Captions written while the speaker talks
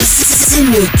The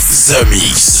Mix. The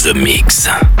Mix. The Mix.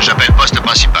 J'appelle poste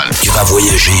principal. Tu vas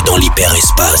voyager dans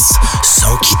l'hyperespace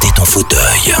sans quitter ton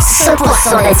fauteuil.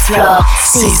 100% d'explore,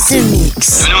 c'est The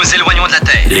Mix. Nous nous éloignons de la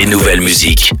Terre. Les nouvelles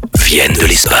musiques viennent de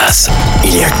l'espace.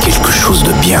 Il y a quelque chose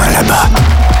de bien là-bas.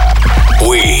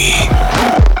 We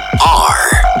are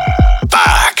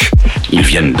back. Ils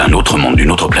viennent d'un autre monde,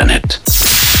 d'une autre planète.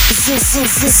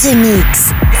 The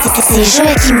Mix. C'est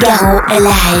Joachim Garraud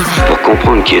live. Pour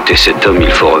comprendre qui était cet homme,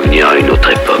 il faut revenir à une autre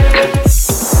époque.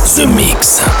 The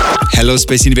Mix. Hello,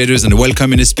 Space Invaders, and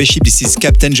welcome in a spaceship. This is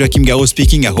Captain Joachim Garraud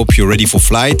speaking. I hope you're ready for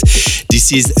flight.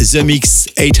 This is The Mix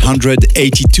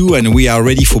 882, and we are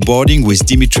ready for boarding with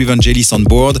Dimitri Vangelis on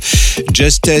board,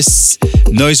 Justice,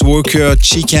 Noiseworker,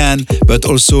 Chican, but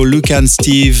also Lucan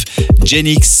Steve,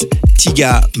 Genix,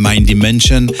 Tiga, Mind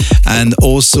Dimension, and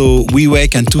also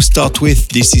WeWake. And to start with,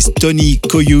 this is Tony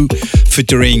Koyu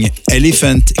featuring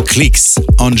Elephant Clicks.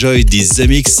 Enjoy this The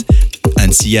Mix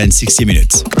and see you in 60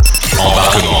 minutes.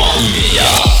 Embarquement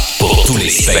immédiat pour tous les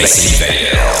Space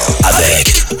Invaders Avec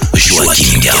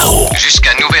Joachim Garraud.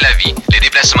 Jusqu'à nouvel avis, les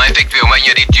déplacements effectués au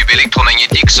moyen des tubes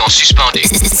électromagnétiques sont suspendus.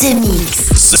 The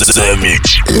Mix. The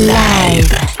Mix.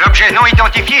 Live. L'objet non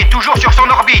identifié est toujours sur son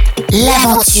orbite.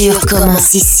 L'aventure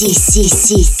commence ici.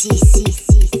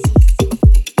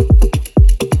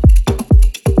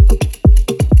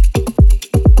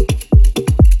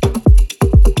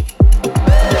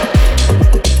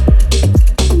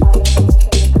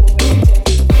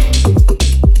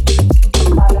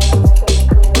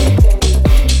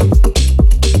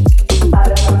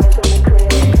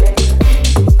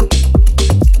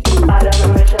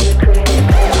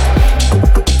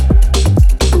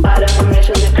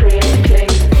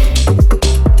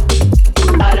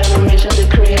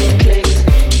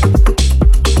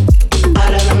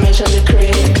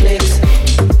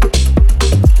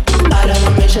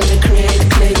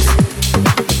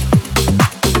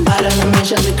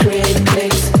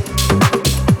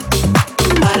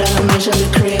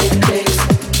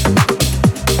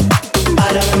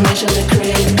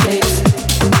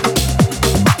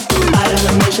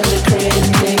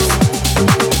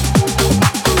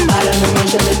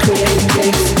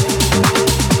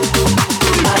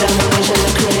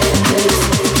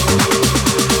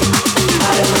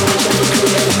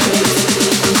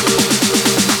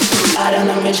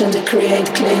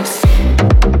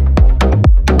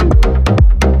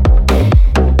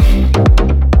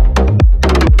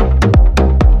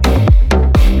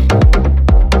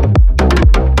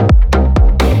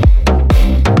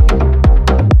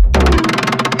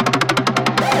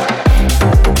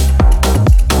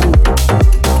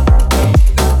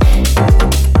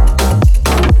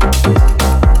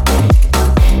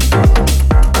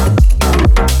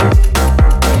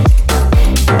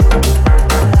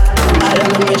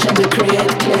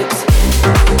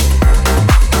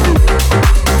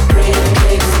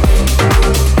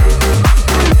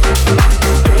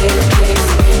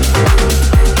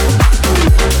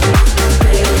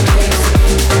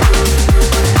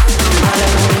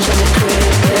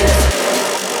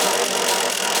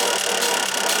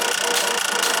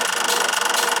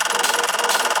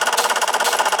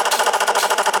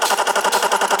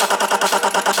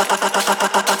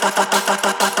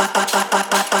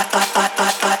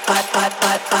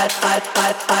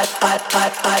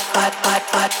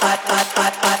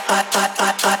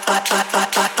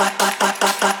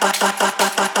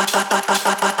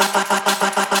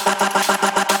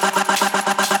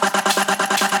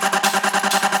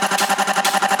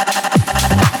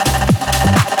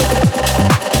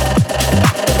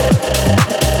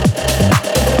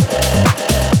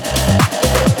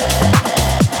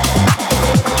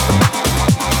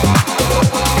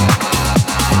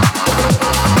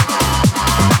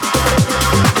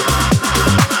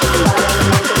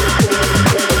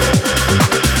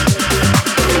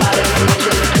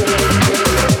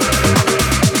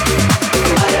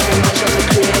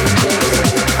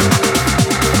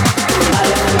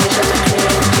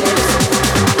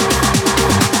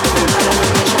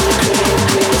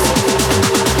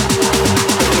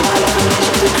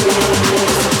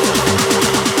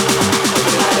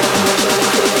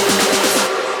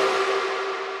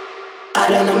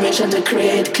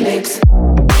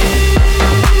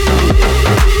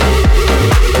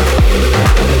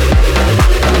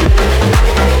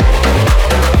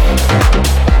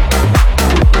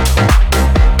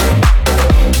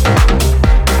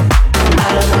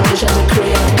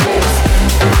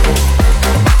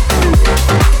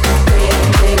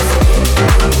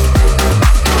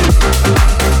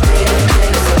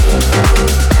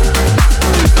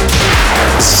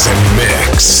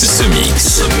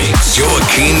 The Mix.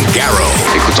 Joachim Garraud.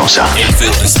 j'entends ça.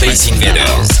 Éleveur de Space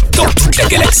Invaders dans toute la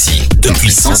galaxie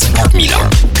depuis 150 000 ans.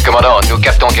 Commandant, nous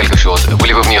captons quelque chose.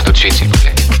 Voulez-vous venir tout de suite, s'il vous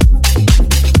plaît?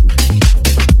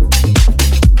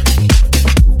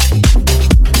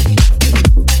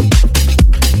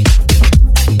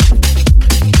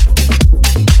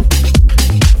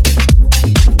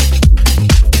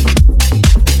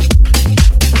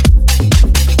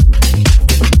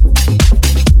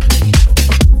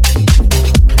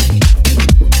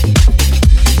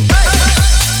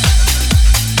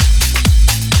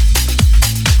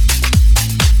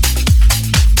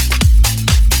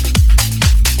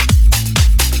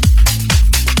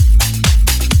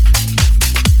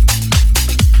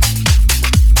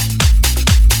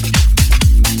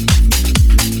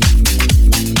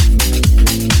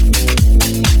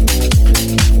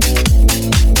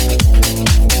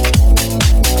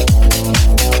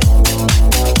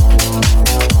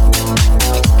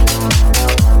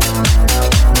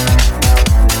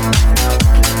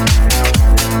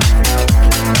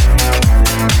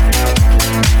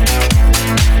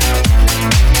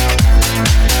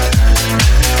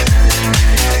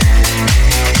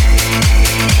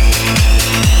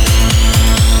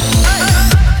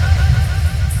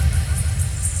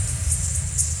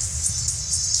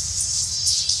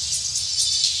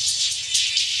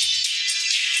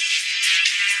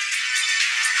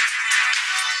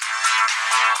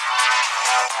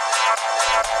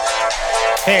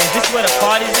 Hey, is this where the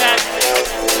party's at?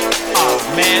 Oh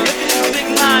man, look at this big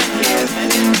line here, man.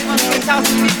 There must be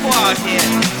 1,000 people out here.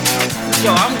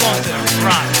 Yo, I'm going to the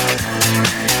front.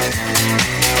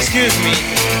 Excuse me.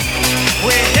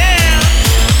 We're here.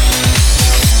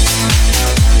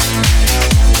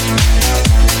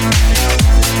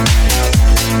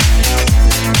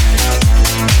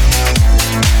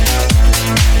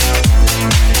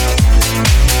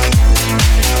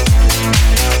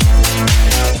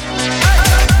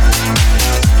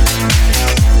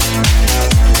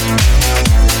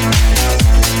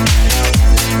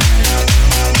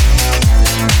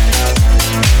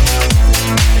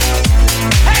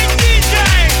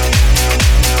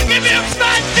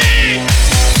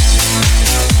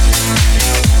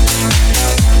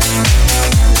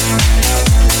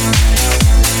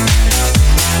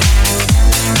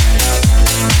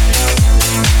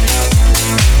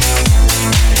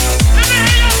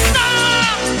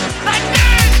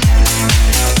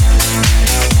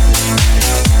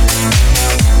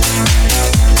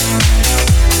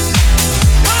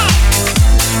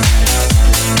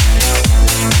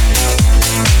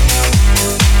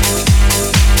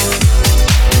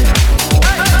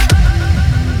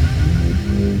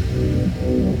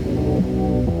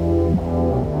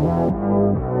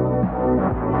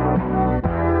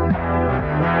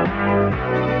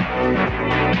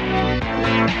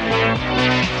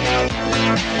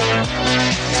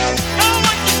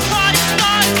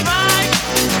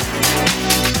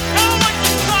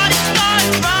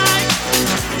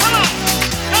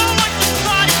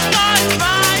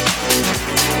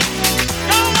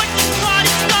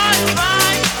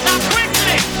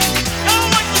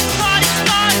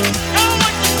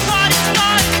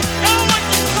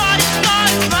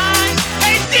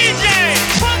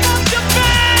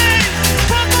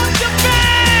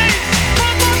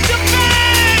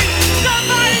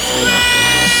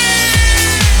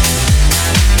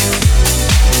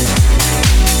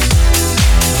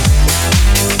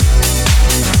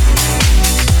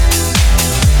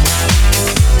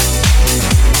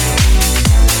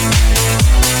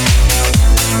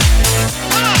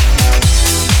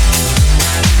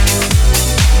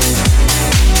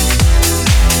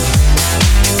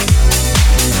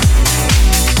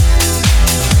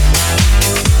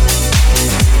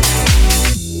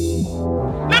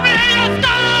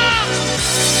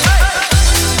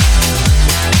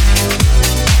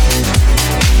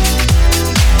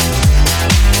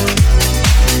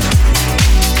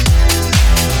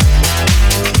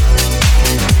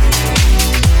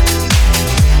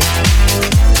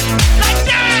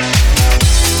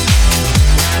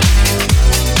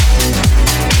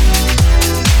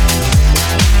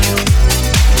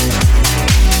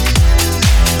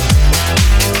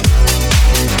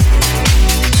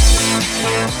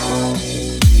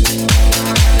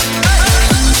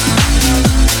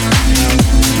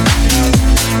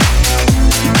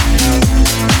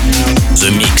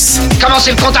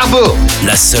 Commencez le compte à rebours.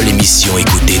 La seule émission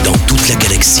écoutée dans toute la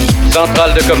galaxie.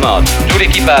 Centrale de commande. Tout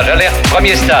l'équipage, alerte,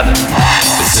 premier stade.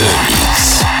 The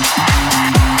Mix.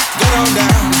 Get on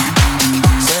down.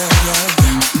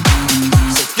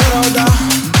 Say get on down.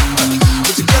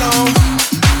 Would you get on?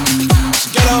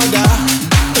 Get on down.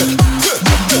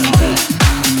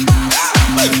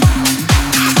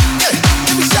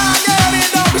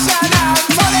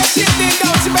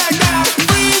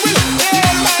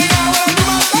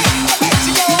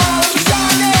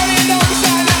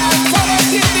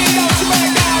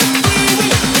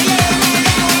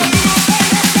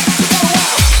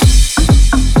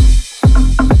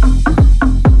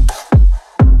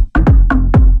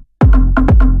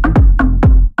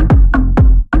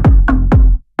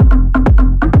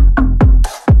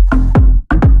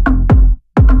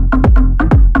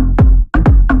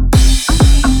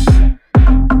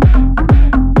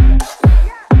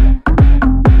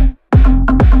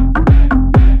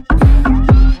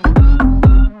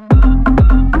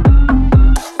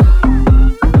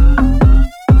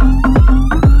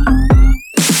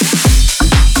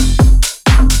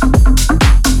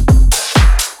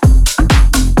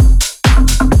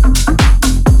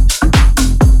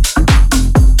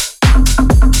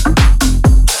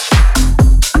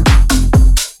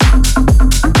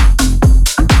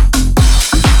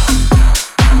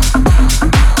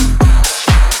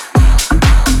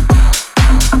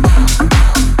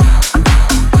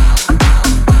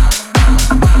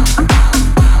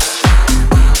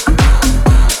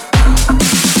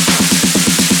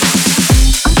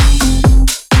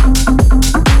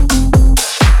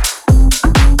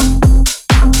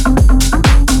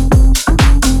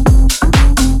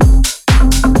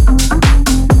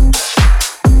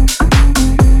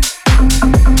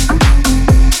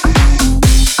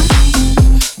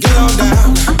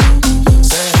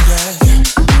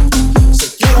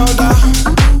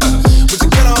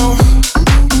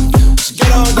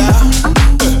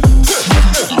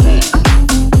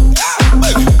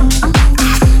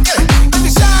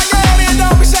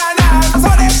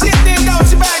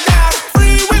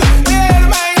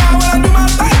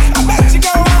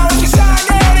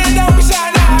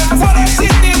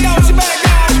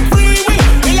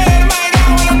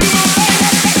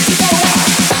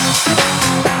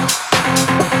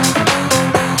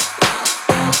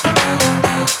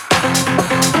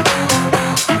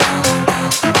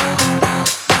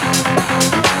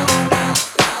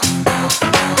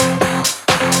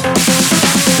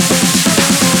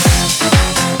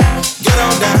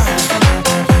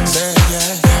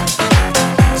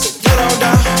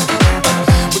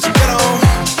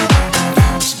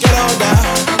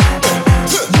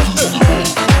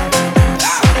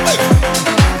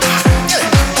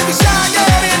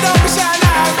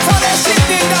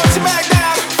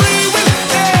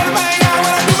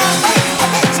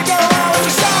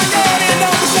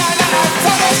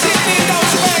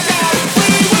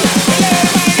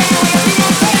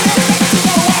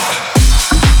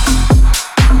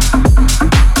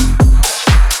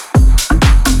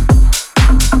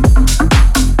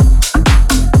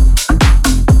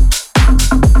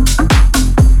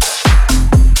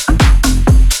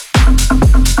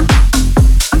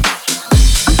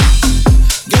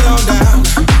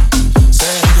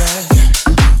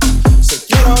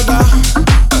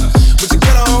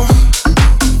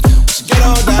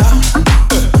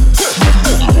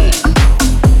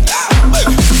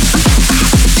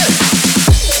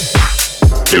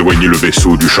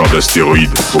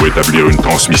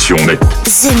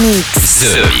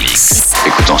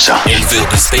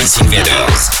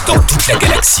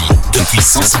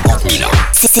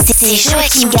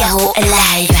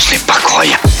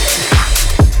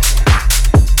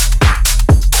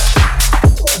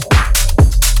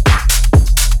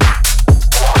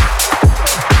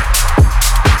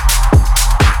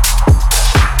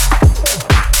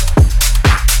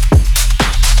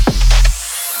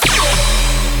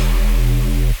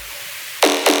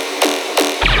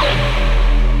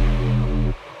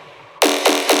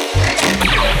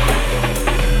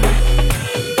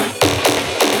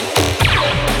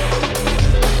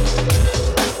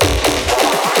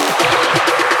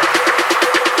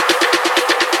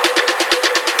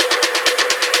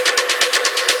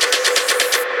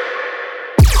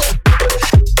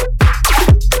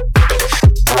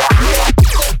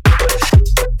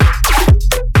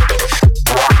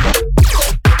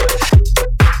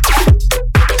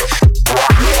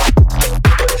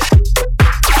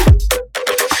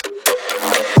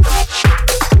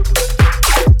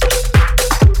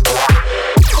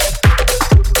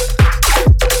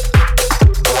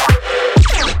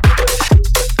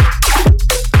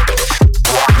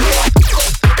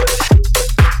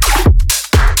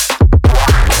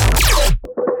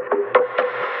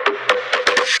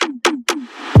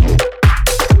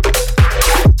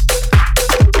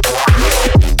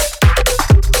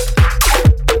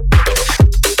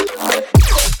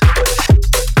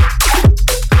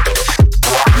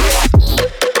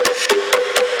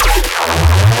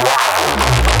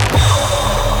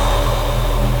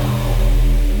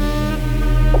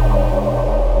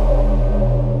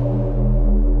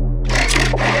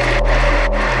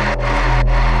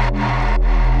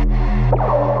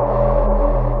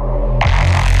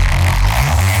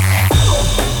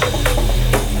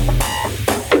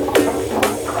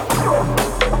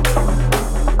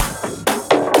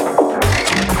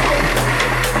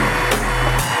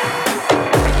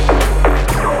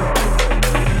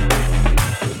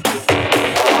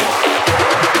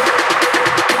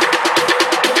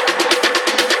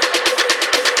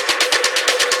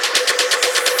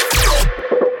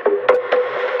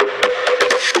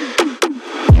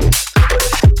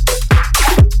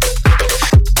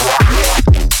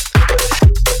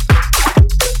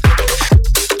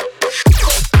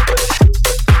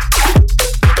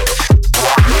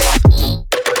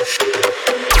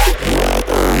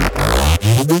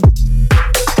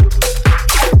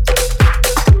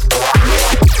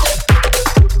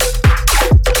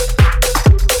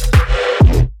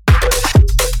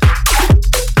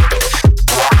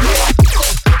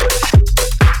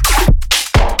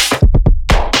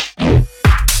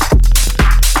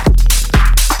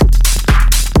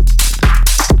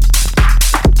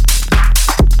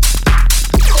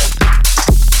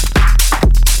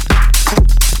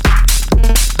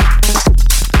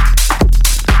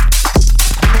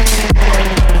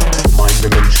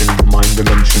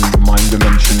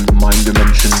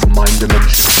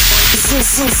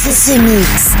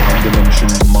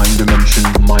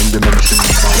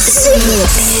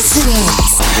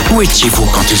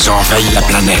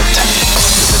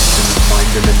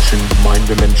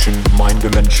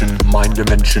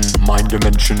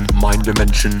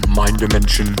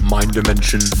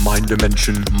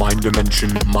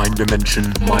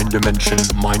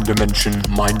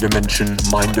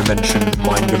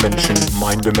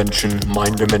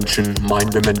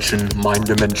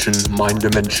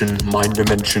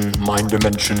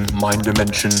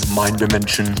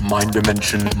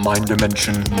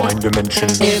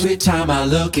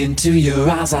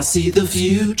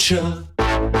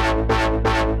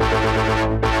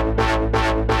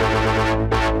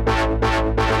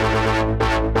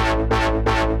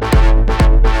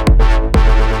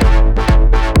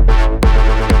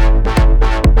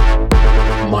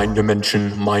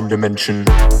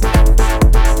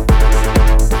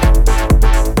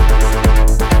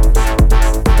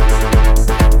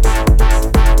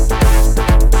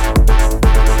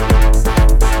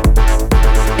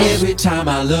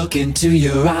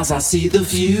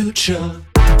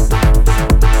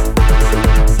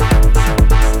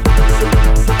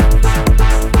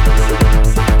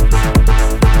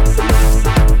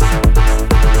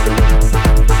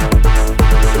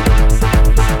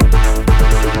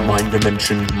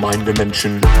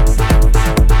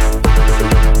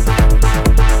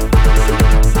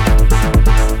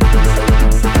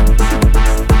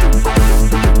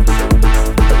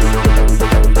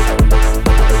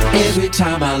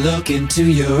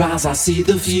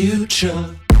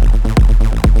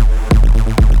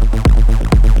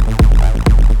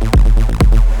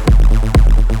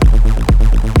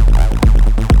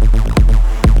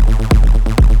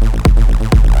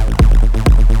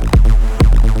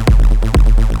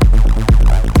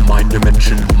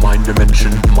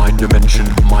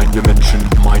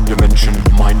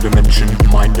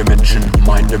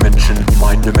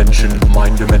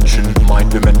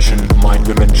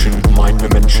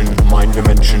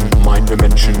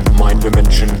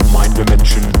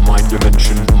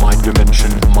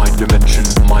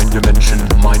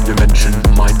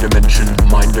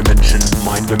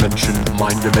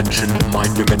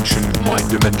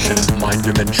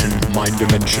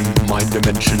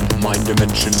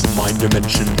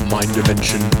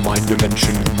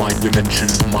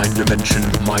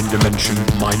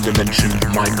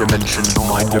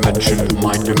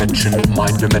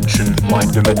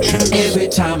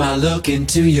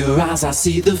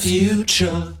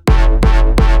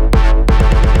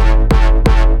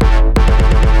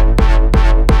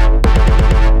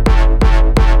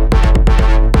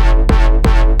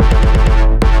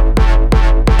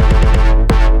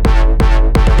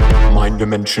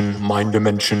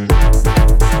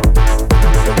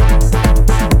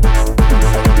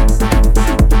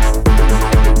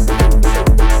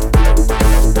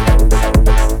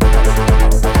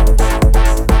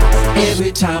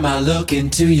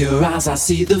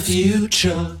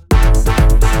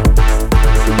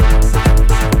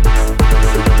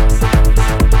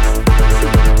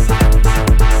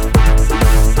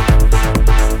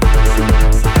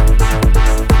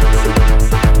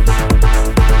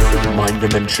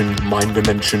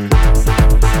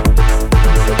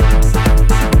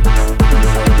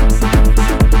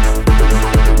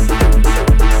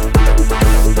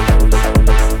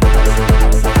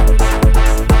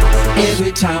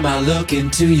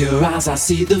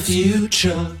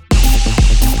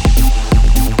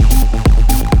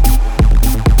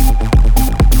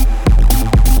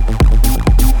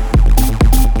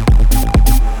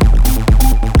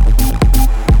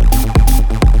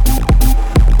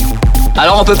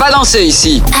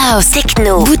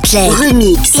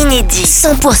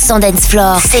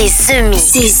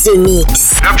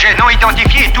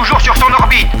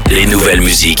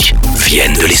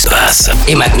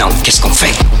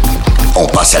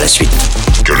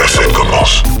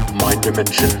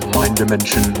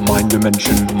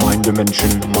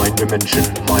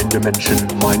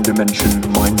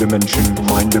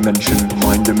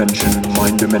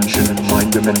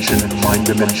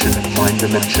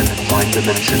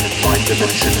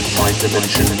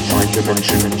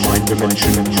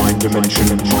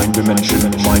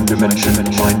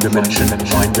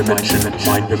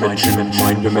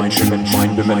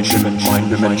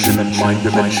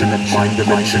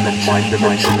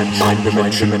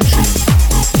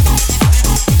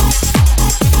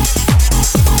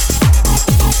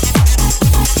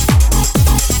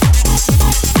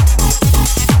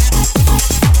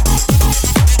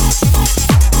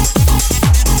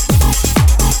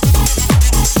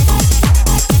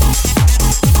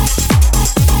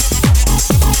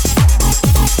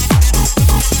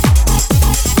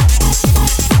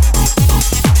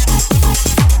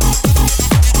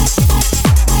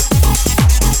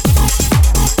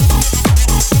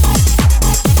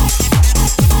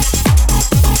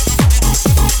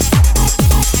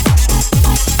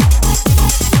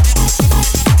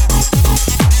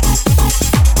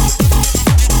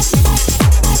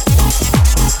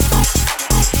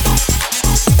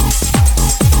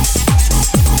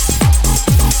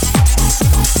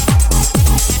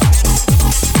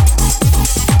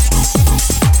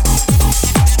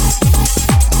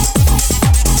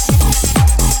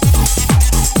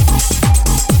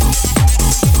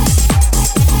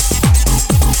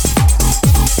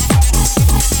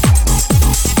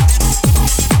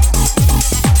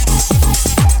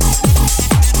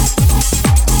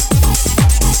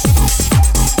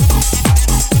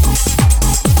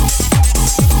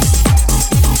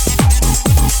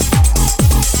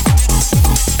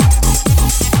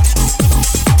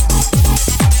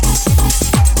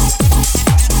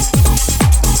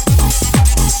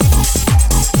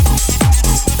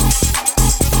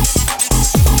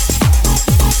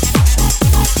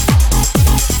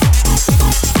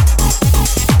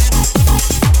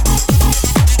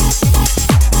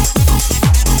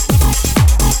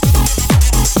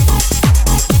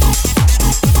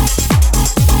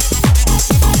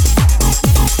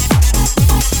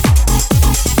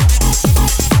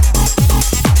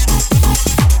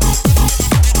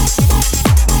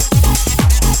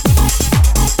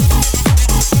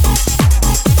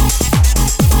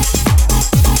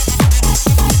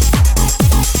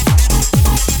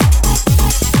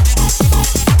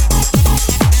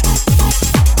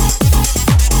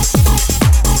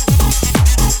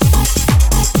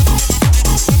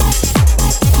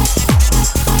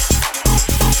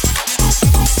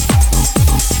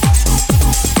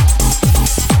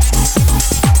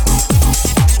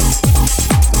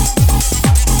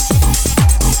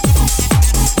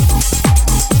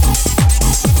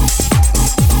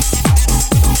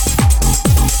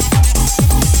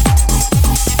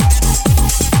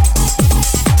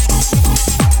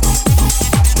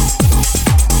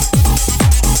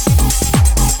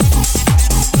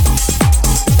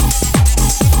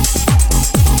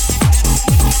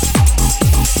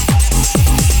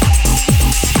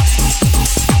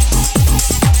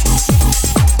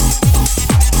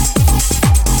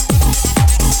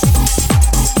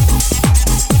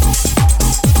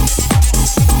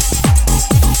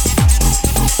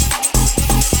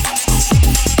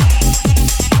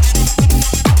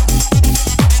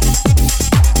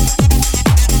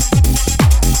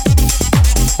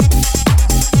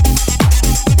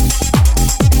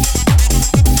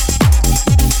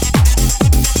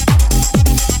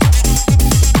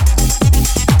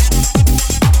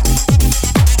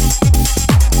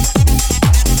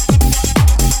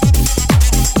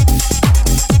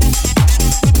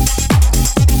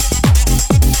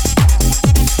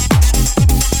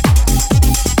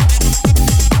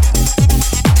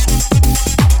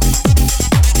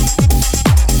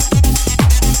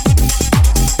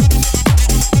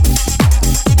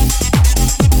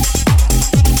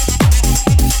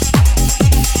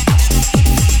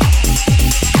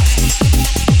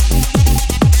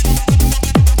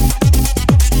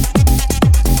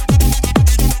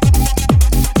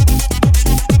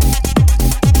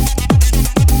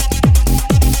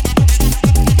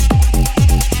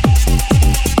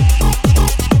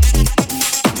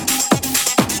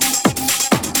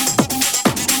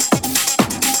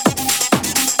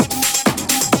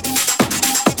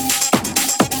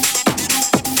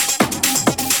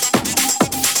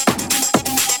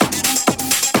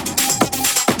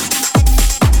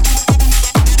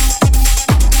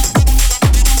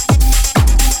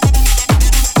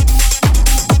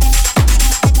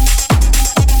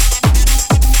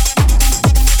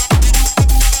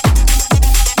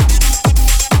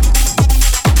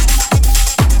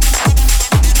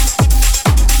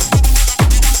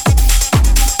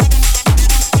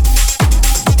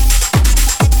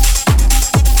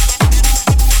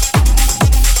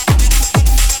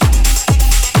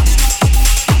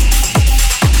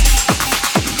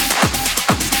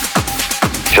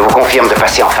 Je vous confirme de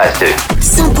passer en phase 2.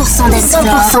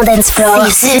 100% dance floor.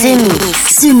 C'est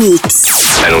The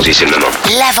Mix. Allons-y, c'est le moment.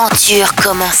 L'aventure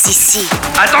commence ici.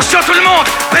 Attention tout le monde,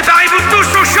 préparez-vous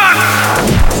tous au choc.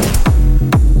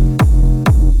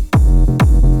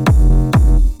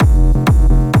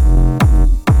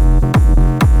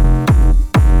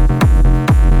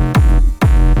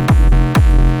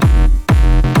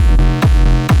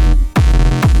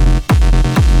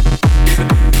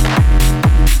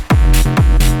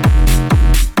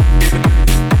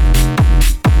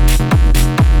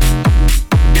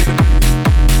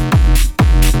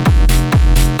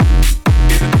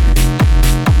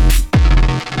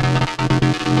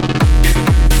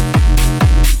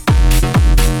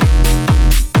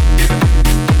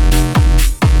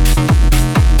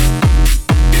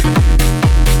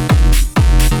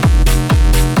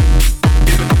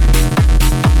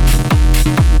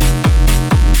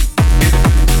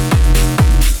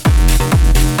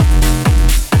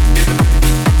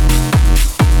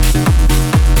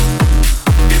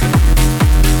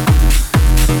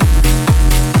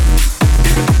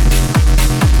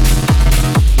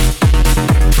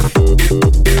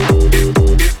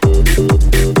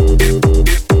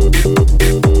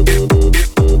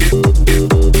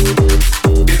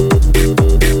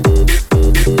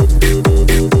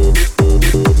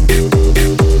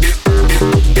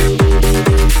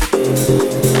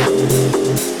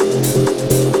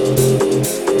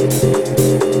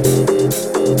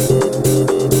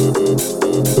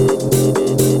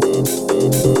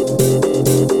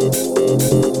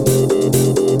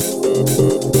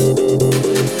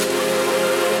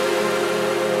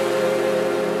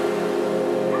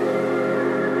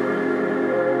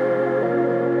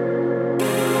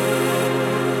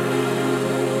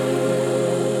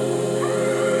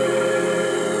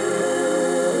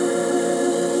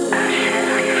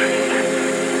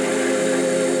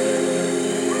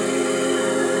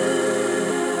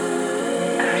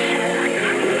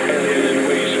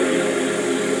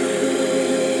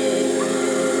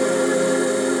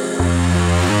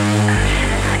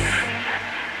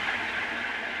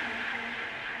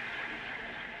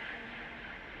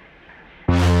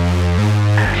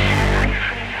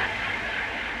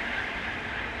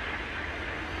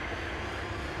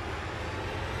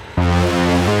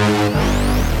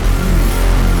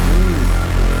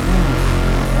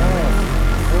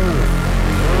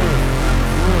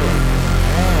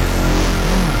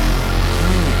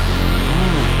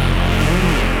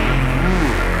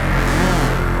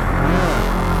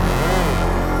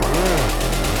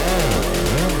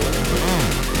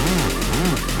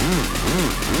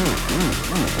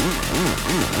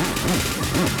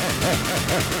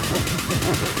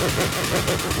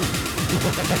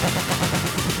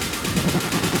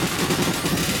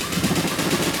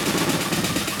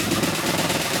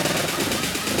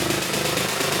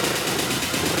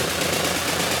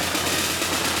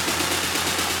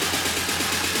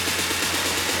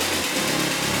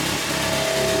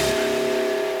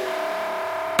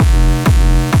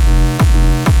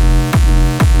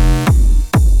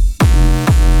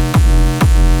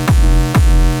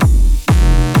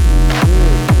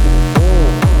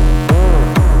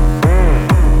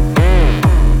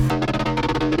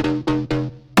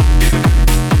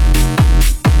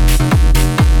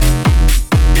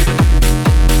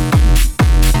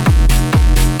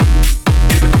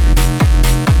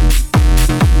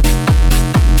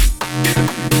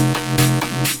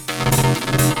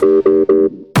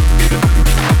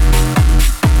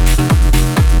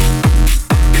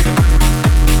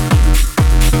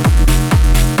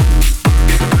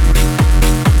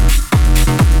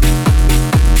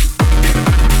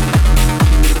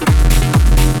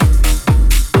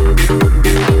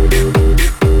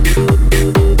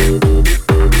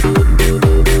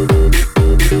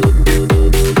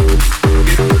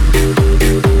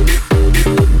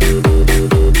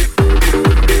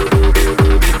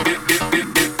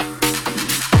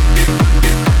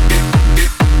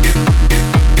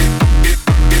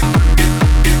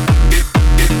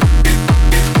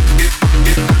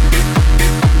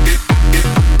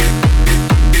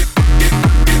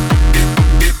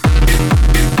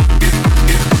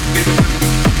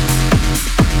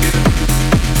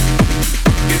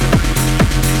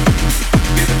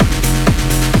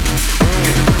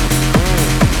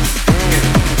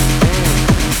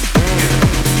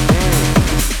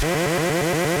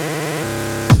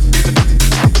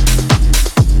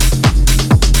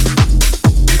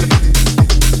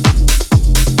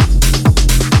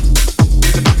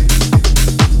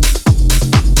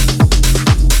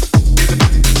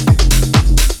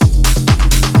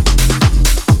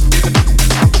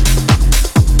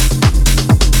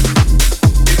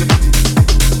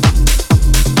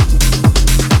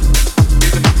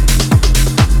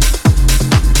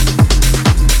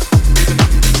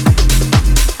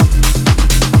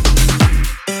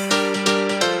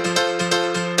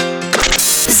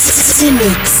 The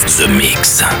Mix. The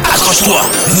Mix. Accroche-toi,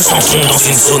 nous entrons dans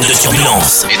une zone de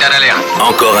turbulence. État d'alerte.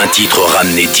 Encore un titre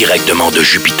ramené directement de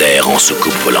Jupiter en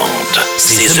soucoupe volante.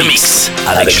 C'est The Mix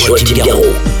avec Joachim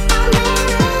Garraud.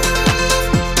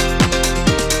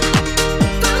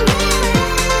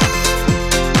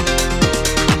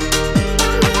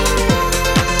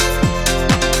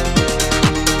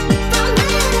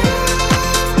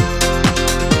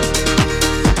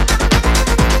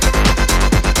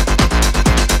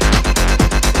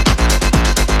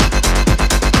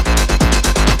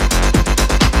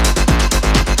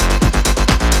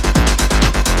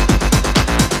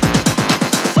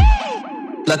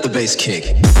 Let the bass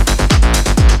kick.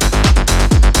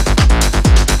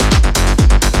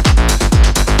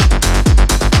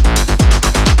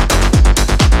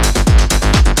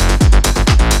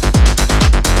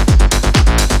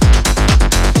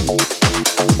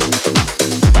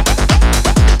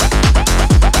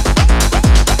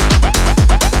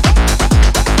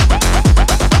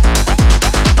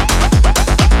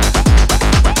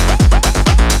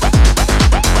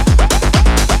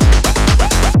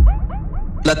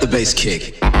 Let the bass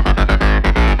kick.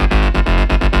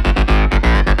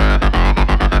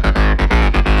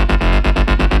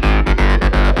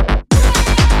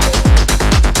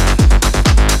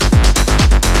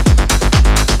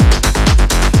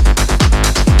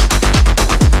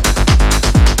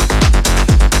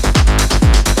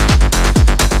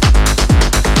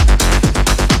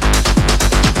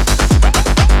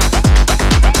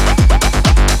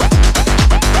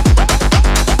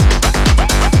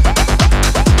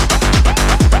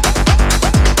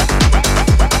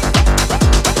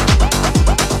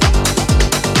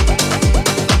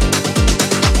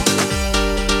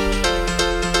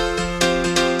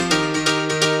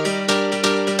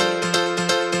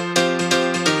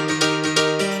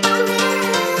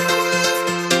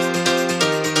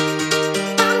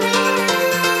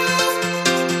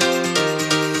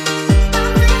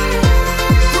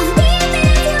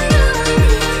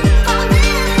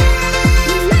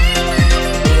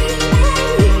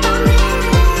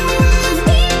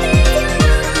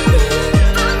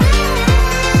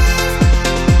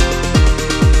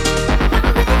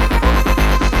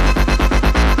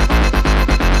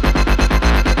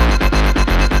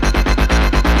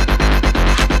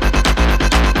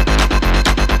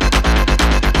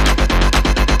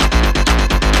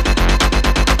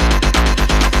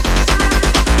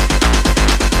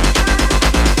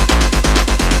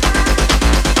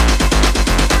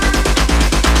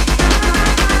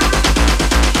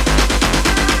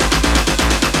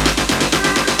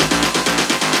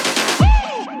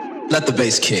 Let the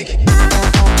bass kick.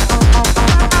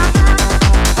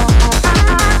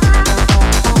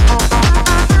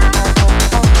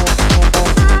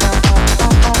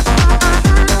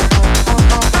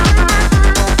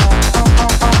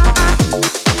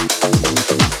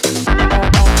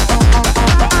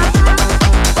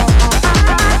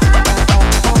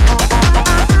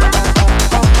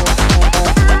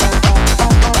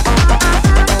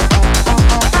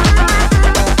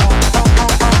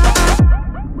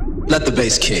 Let the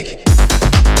bass kick.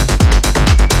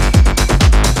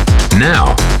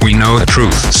 Now, we know the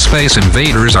truth. Space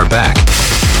Invaders are back.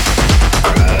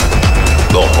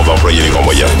 Bon, on va employer les grands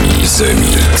moyens. The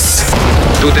Mix.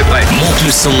 Tout est prêt. Monte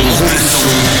le son.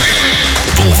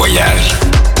 Bon voyage.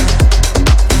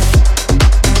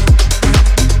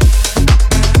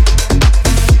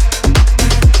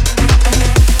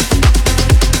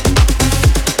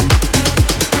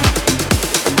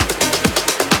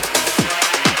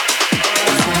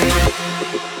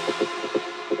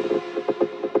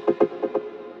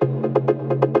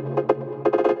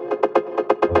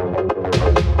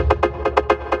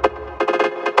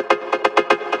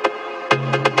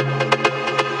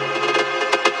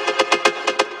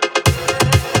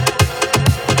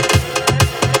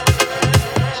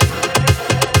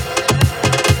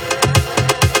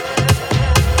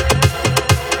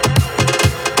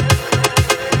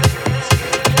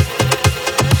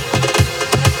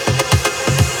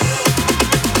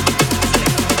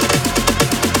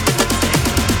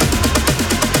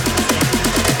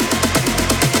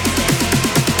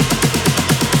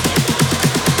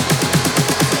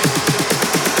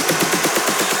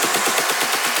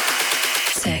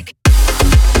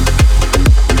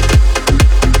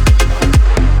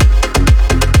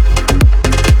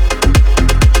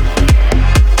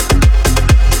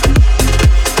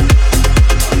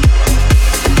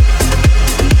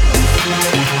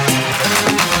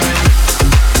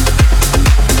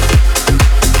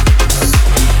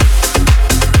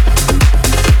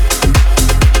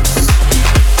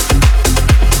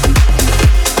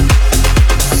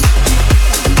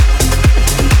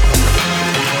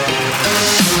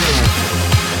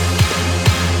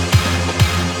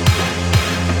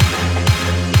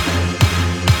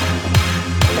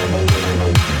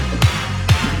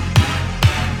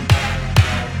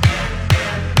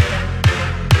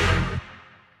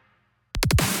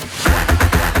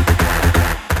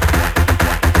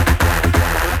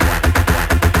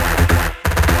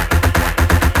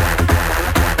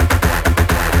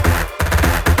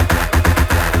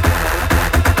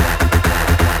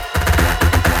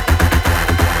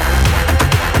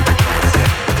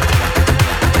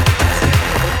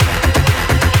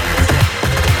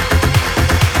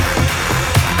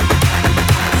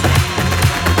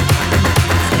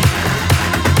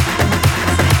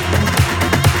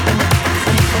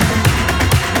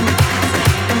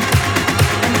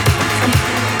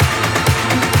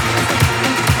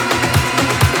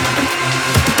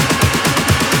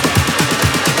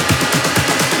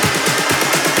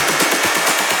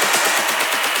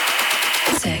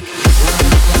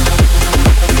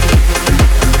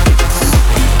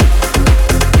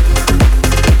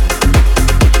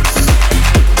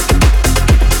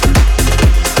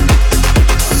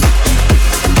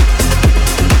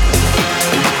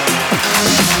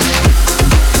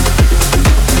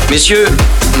 Messieurs,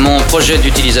 mon projet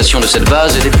d'utilisation de cette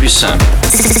base est des plus simples.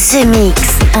 The Mix,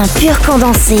 un pur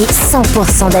condensé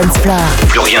 100% dancefloor.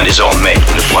 Plus rien désormais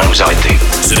ne pourra nous arrêter.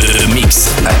 The Mix.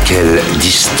 À quelle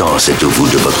distance êtes-vous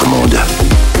de votre monde ?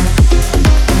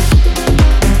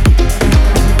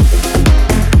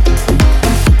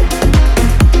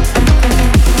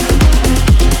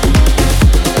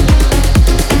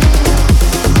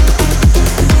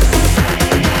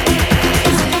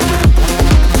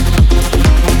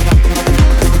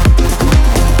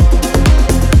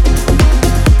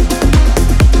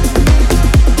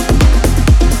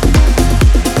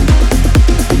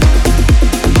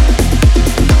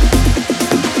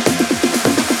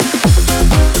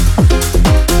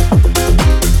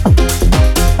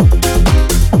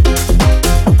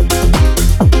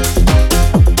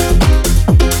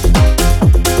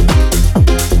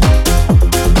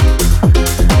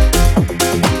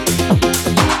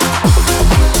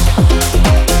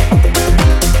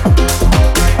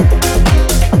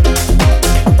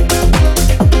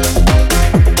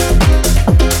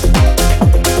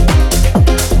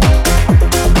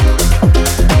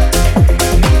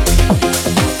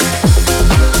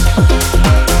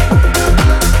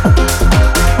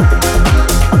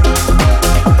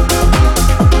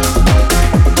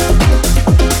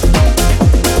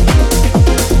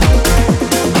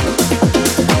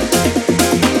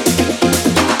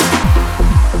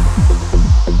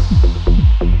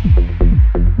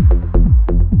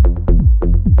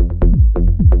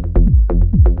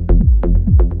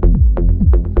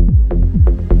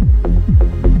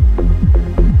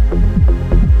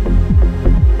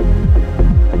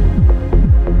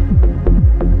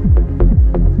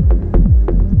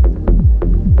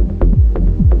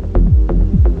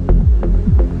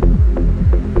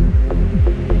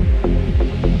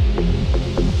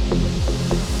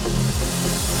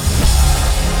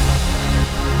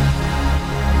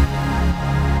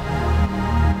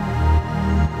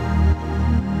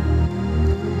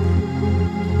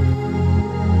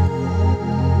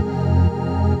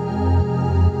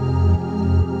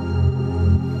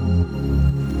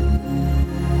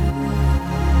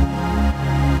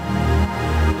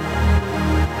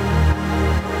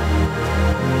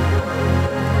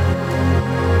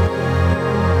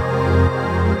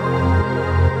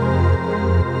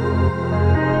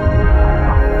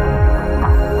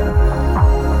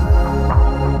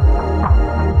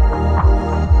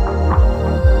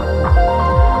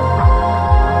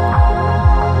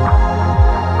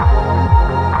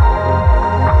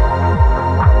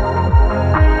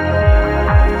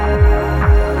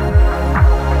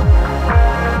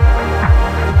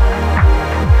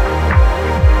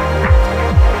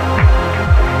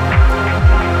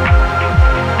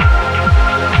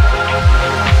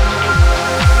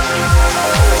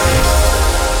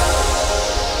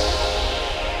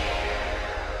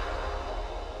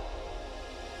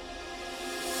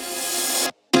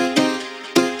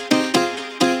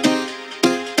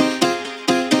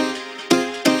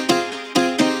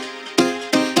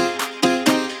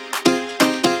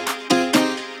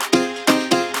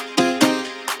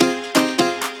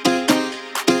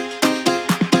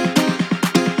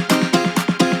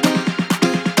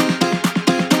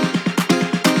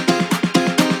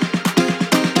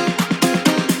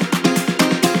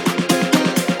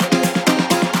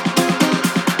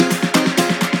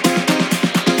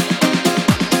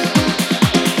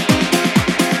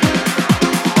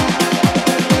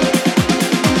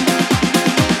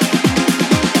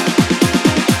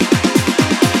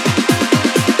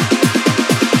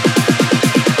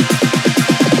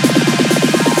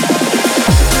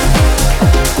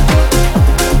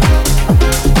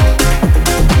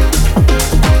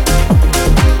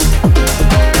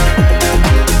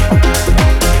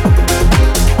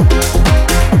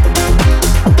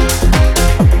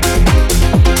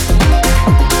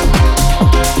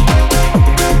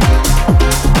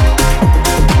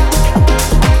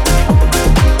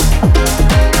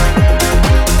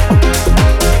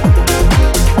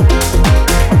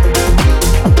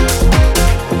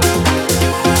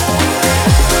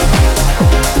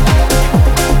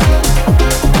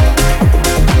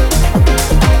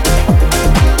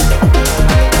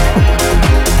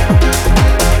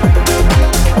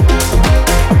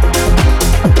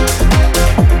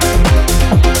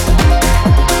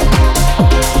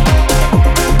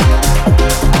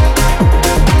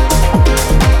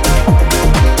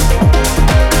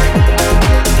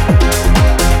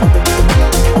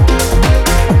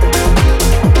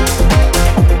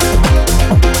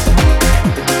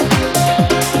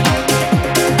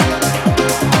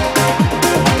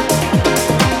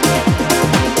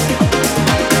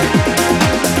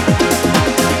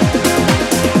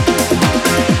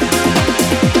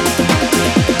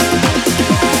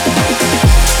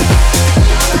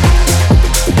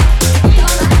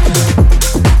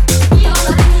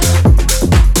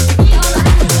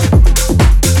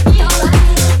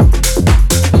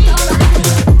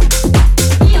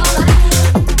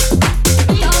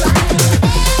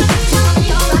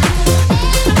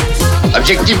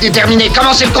 Objectif déterminé,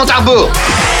 commencez le compte à rebours.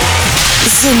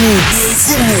 The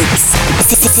Mix.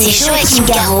 C'est Joachim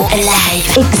Garraud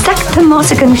live. Exactement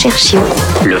ce que nous cherchions.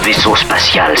 Le vaisseau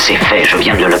spatial, c'est fait, je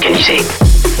viens de le localiser.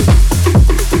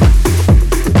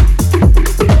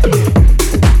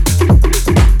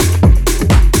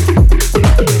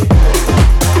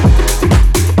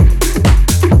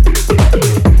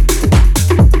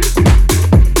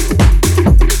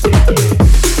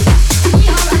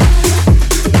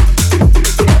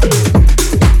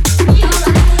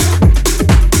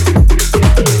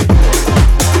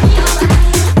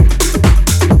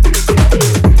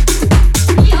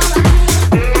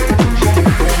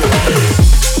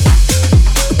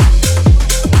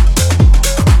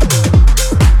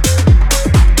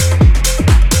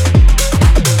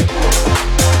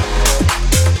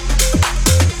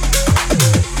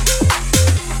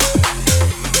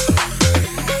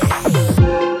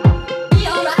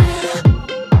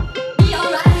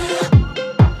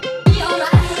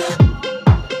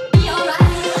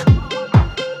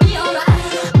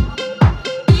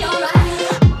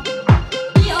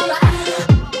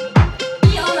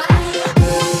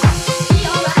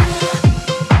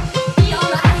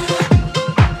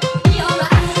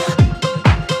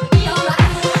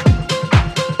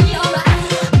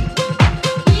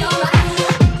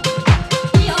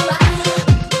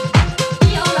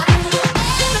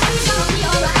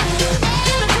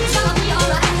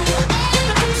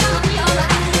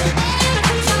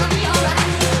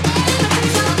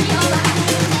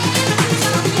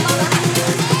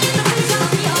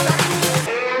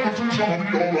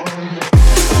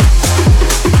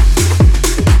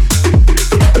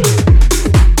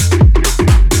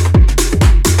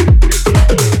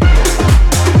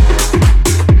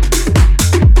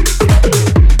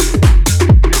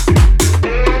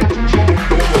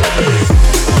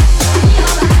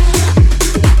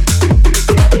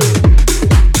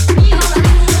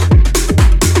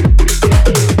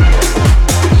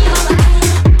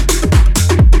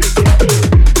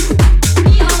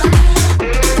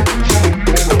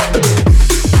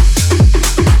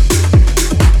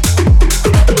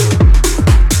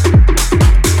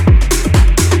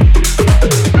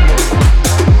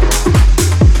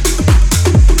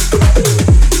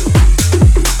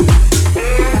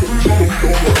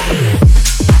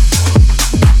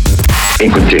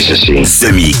 Écoutez ceci.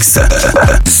 The Mix.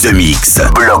 The Mix.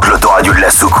 Bloque l'autoradio de la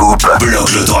soucoupe.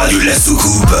 Bloque l'autoradio de la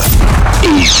soucoupe.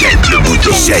 Et jette le bouton.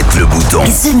 Jette le bouton.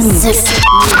 The Mix.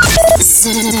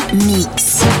 The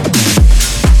Mix.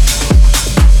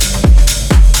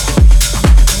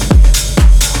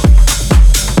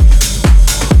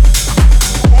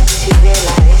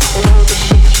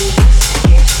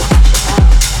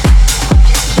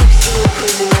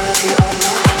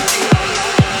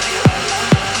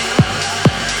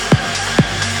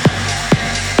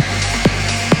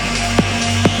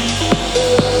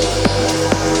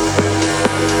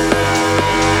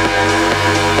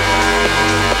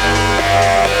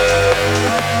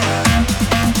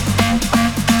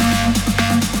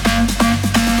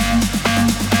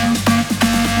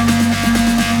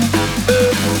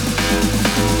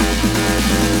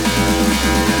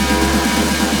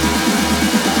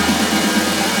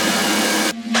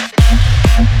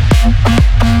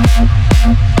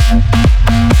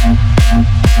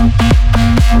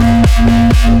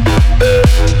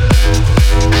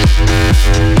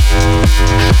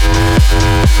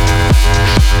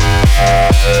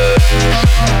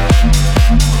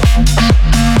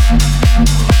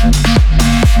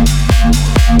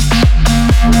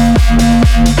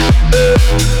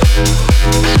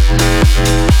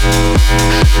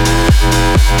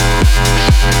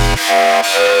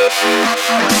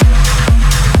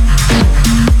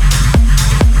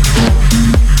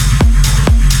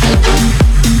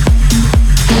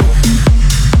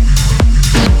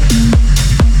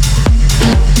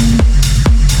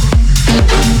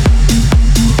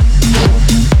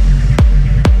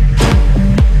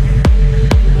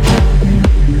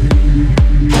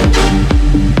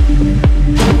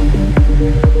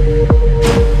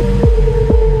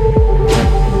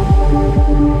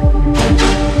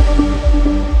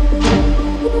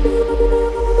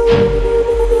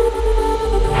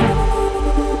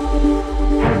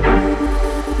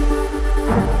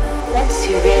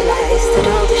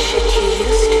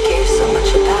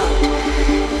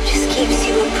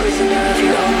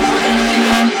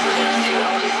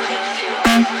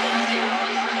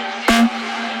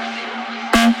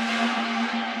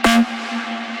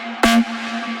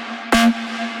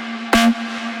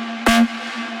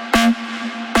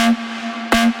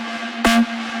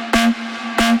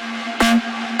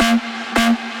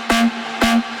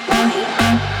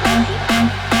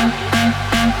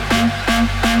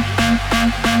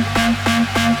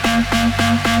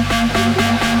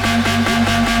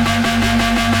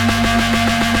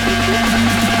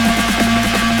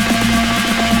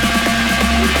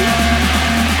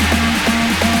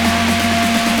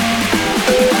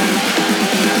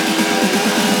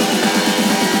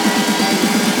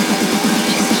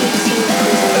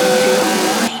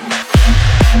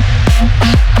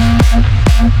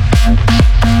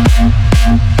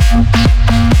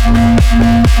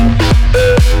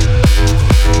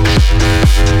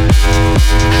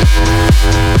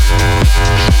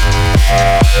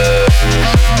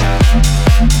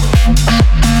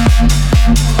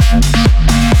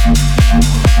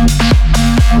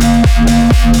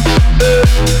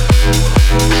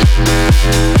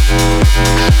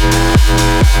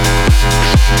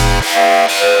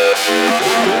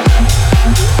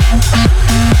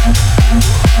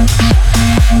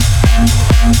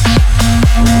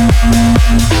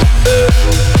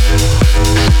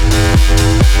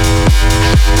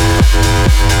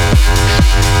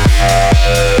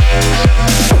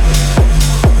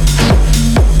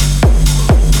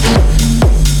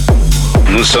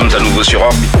 nous sommes à nouveau sur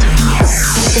orbite.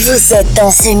 Vous êtes dans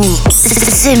The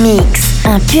Mix. The Mix,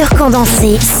 un pur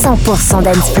condensé 100%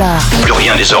 dancefloor. Plus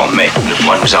rien désormais ne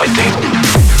pourra nous arrêter.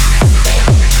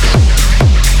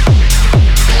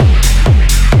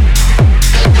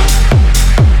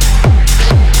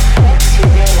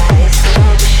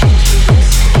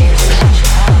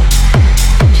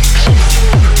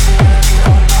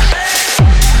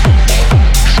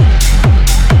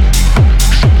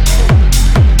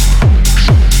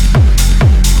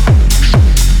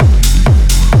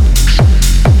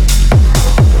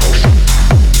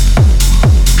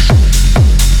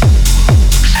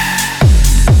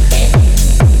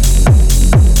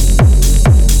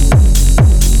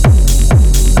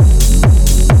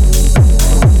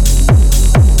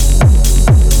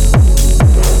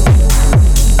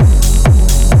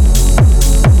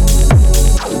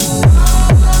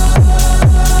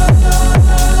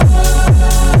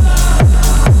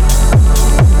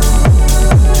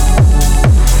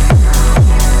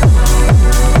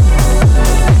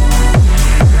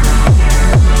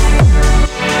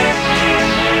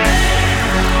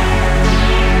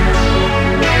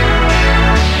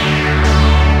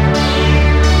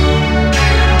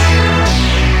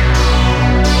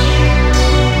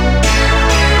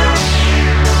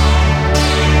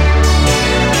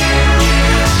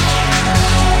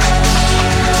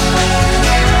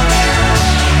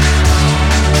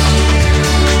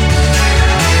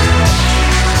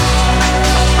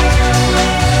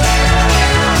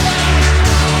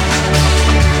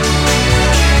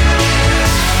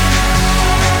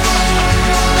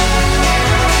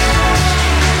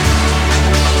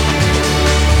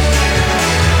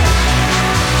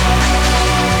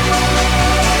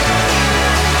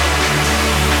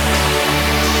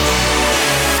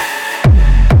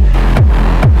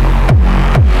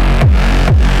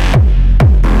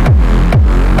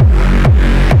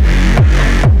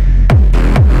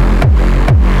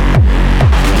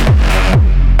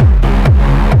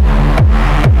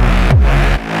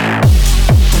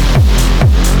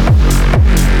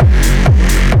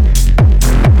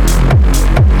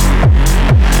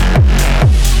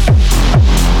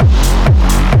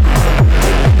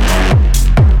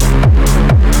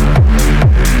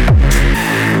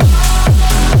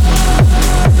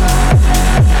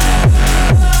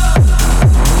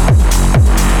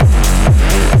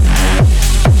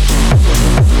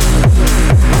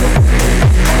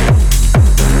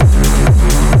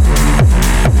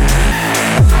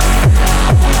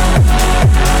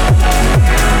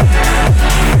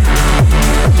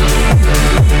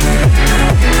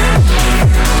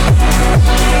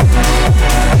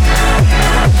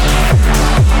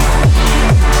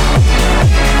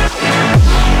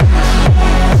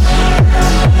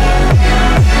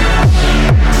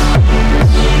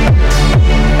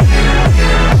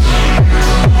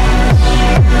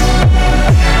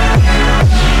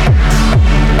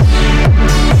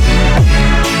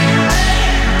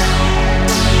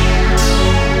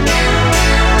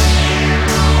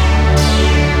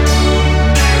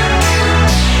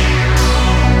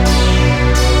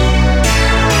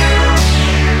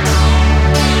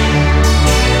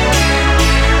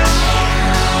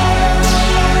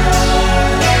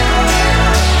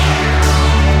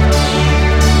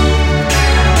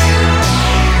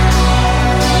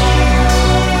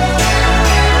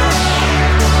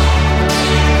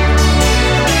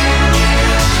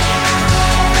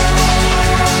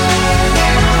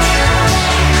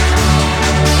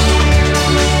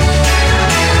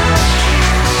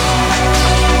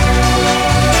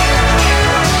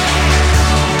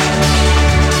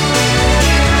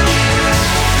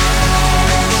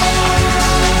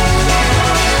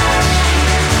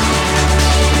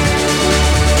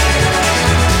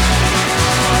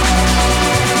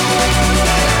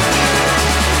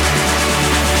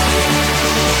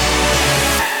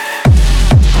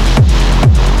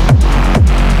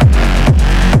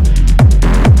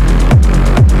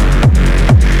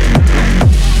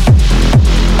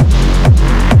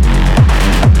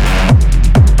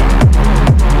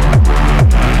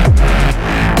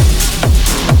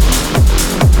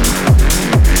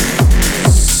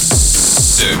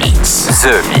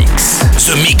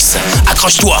 The Mix,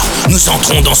 accroche-toi, nous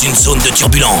entrons dans une zone de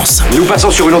turbulence. Nous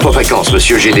passons sur une autre fréquence,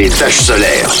 monsieur, j'ai des taches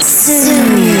solaires. The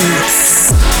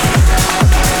Mix.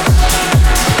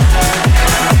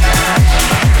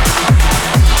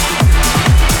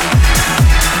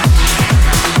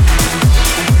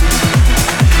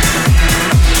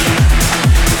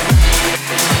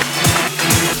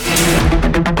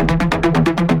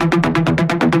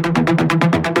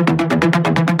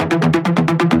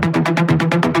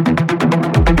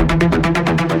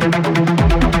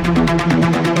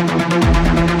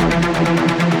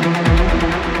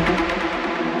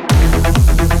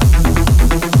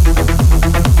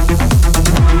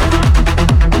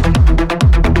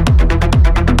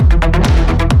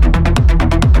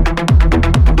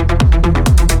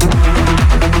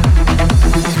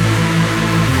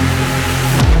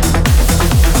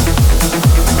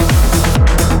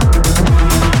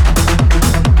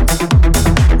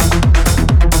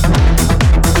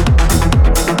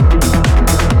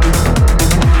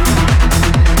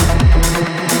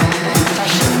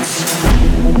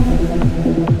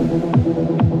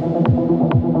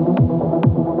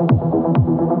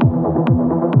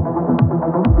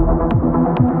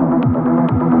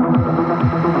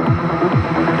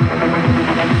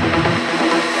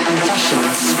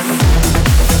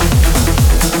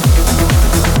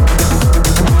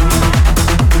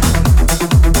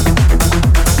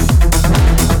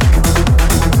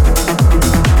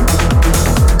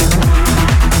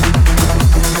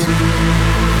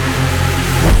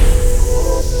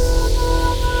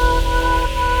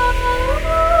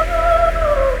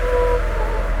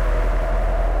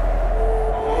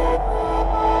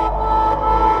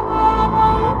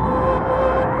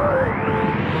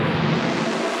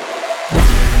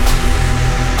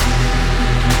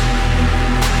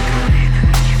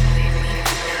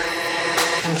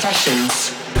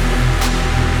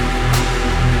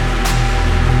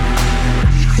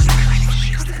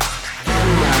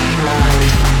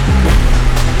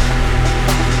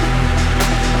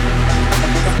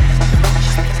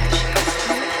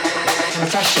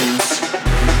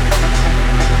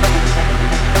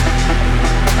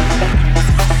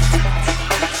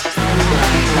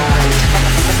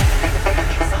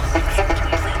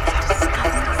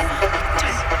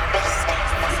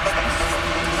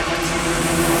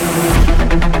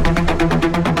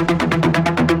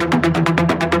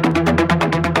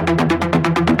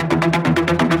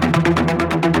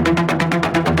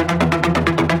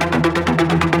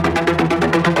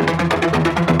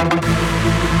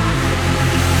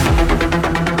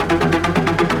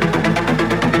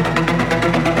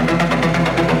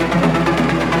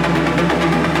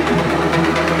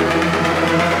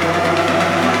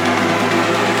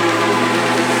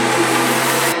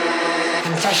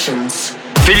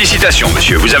 Félicitations,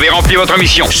 monsieur, vous avez rempli votre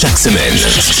mission. Chaque semaine,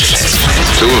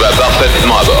 tout va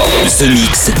parfaitement à bord. The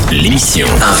Mix, l'émission.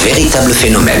 Un véritable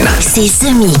phénomène. C'est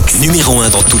The Mix. Numéro 1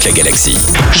 dans toute la galaxie.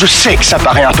 Je sais que ça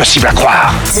paraît impossible à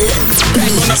croire. The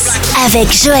Mix.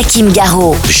 Avec Joachim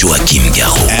Garraud. Joachim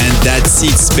Garraud. And that's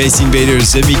it, Space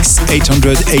Invaders. The Mix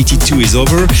 882 is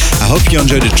over. I hope you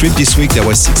enjoyed the trip this week. There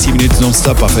was 60 minutes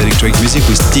non-stop of electronic music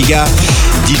with Tiga,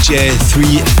 DJ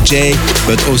 3J,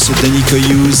 but also Danico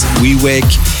Hughes, Wewek,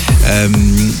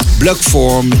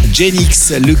 Blockform, Genix,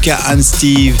 Luca and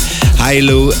Steve,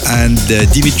 Hilo, and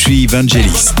Dimitri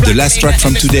Vangelis. The last track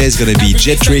from today is going to be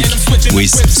Jetrick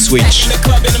with Switch.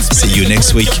 See you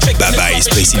next week. Bye bye,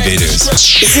 Space Invaders.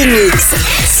 The Mix,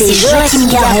 c'est Joachim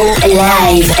Garraud,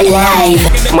 live.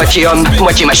 Moitié homme,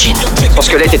 moitié machine. Son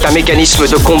squelette est un mécanisme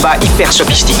de combat hyper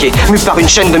sophistiqué, mu par une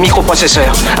chaîne de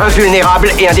microprocesseurs,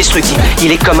 invulnérable et indestructible.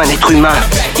 Il est comme un être humain,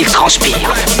 il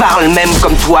transpire, parle même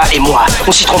comme toi et moi.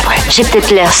 On s'y tromperait. J'ai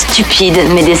peut-être l'air stupide,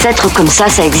 mais des êtres comme ça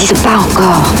existe pas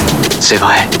encore. C'est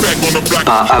vrai.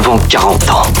 Pas avant 40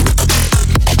 ans.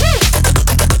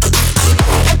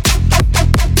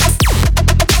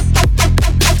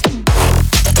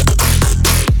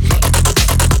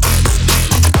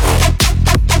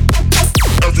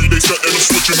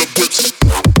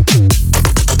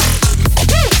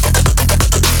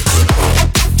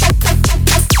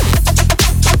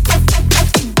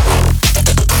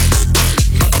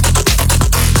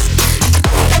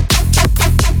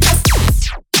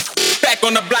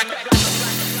 On the block.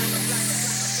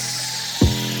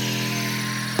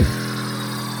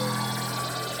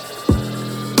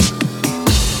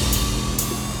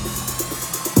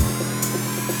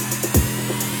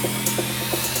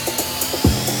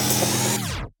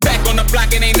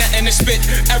 It ain't nothing to spit.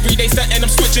 Every day stuntin',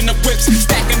 I'm switching the whips.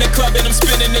 Stacking the club and I'm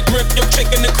spinning the grip. Yo, chick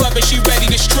in the club and she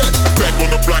ready to strip. Back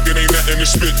on the block, it ain't nothing to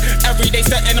spit. Every day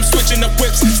stuntin', I'm switching the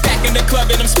whips. Stacking the club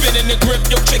and I'm spinning the grip.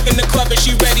 Yo, chick in the club and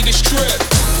she ready to strip.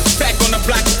 Back on the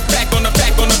block, back on the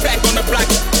back on the back on the block.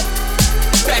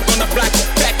 Back on the block,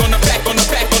 back on the back on the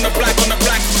back on the block on the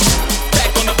block.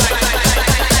 Back on the block.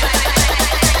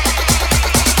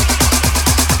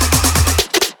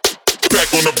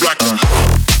 Back on the block.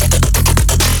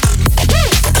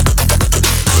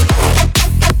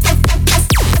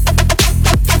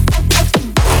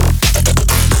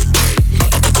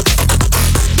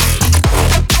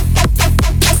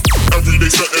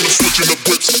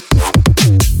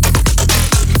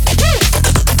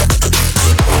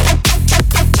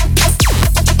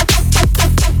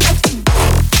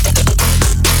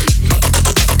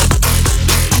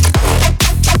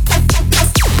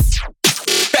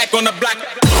 On the block.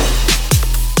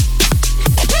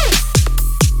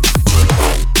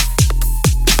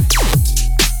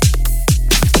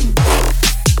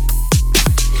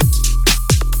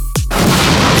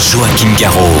 Joachim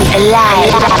Garraud.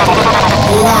 Live.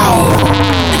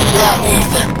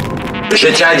 Je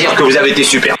tiens à dire que vous avez été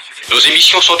super. Nos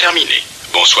émissions sont terminées.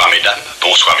 Bonsoir mesdames,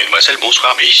 bonsoir mesdemoiselles,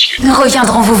 bonsoir messieurs. Nous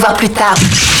reviendrons vous voir plus tard.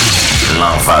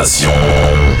 L'invasion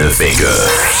de Vega.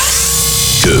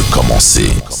 Que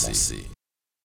commencer.